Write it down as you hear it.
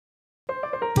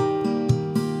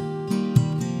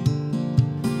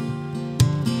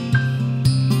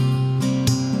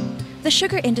The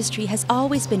sugar industry has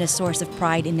always been a source of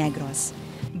pride in Negros,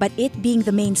 but it being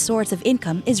the main source of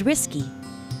income is risky.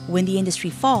 When the industry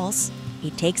falls,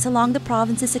 it takes along the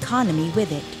province's economy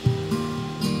with it.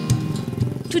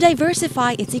 To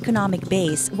diversify its economic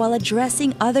base while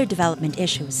addressing other development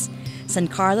issues, San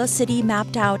Carlos City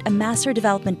mapped out a Master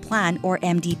Development Plan, or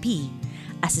MDP,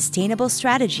 a sustainable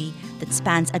strategy that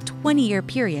spans a 20-year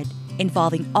period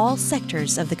involving all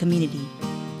sectors of the community.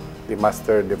 The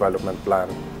Master Development Plan,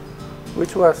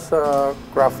 which was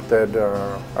crafted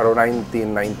around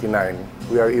 1999.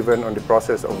 We are even on the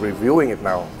process of reviewing it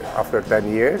now after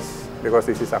 10 years, because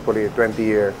this is actually a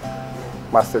 20-year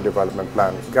Master Development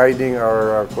Plan, guiding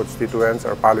our constituents,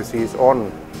 our policies on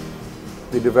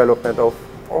the development of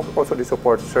also the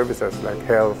support services like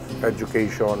health,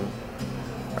 education,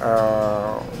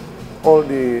 all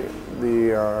the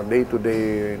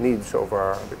day-to-day needs of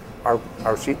our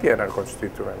city and our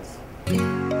constituents.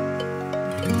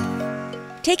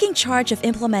 Taking charge of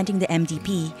implementing the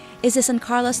MDP is the San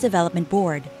Carlos Development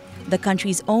Board, the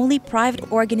country's only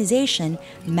private organization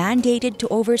mandated to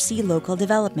oversee local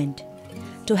development.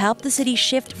 To help the city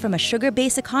shift from a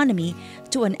sugar-based economy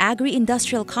to an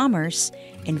agri-industrial commerce,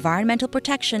 environmental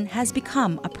protection has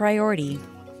become a priority.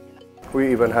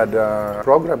 We even had a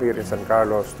program here in San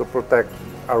Carlos to protect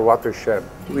our watershed.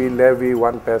 We levy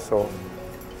 1 peso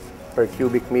per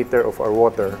cubic meter of our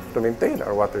water to maintain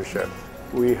our watershed.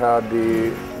 We had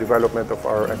the development of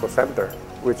our eco center,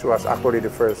 which was actually the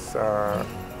first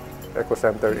eco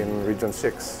center in Region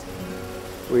 6.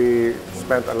 We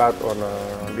spent a lot on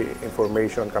the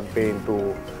information campaign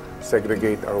to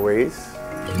segregate our waste.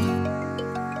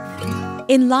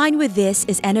 In line with this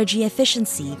is energy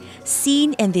efficiency,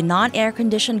 seen in the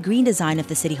non-air-conditioned green design of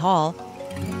the City Hall,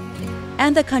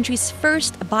 and the country's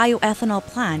first bioethanol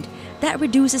plant that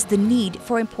reduces the need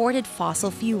for imported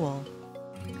fossil fuel.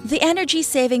 The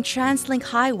energy-saving TransLink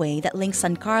highway that links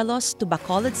San Carlos to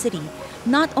Bacolod City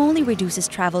not only reduces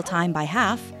travel time by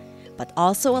half, but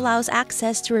also allows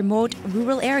access to remote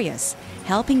rural areas,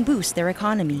 helping boost their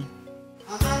economy.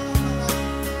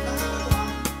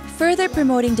 Further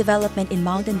promoting development in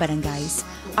mountain barangays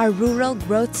are rural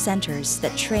growth centers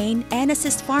that train and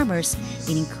assist farmers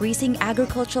in increasing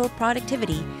agricultural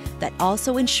productivity that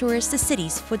also ensures the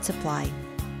city's food supply.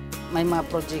 May mga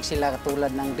project sila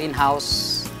katulad ng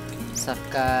greenhouse,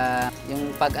 saka yung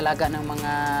pag-alaga ng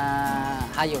mga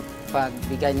hayop,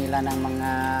 pagbigay nila ng mga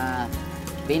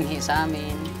binhi sa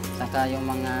amin, saka yung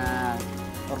mga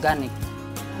organic.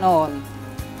 Noon,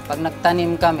 pag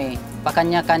nagtanim kami,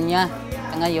 pakanya-kanya.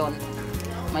 Ngayon,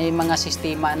 may mga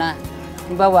sistema na.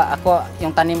 Halimbawa, ako,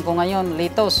 yung tanim ko ngayon,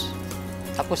 lettuce.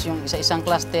 Tapos yung isa-isang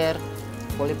cluster,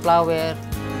 cauliflower.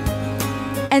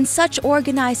 And such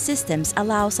organized systems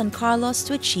allow San Carlos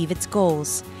to achieve its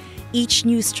goals. Each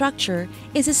new structure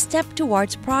is a step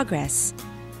towards progress,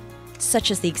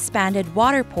 such as the expanded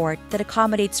water port that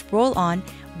accommodates roll-on,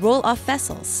 roll-off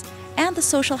vessels, and the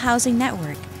social housing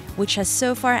network, which has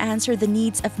so far answered the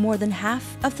needs of more than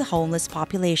half of the homeless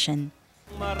population.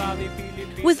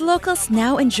 With locals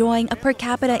now enjoying a per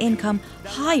capita income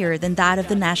higher than that of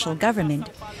the national government,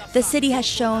 the city has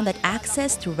shown that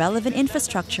access to relevant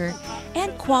infrastructure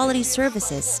and quality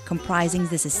services comprising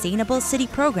the Sustainable City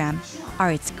program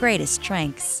are its greatest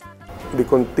strengths. The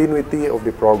continuity of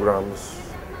the programs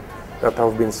that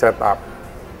have been set up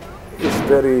is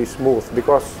very smooth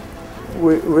because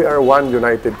we are one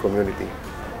united community.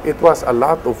 It was a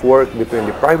lot of work between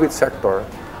the private sector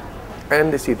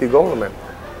and the city government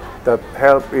that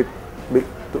helped it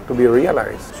to be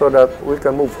realized so that we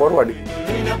can move forward.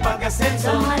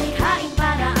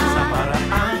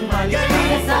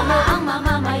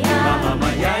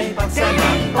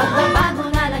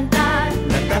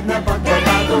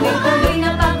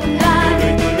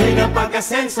 Tuloy na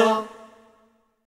pag-ascenso.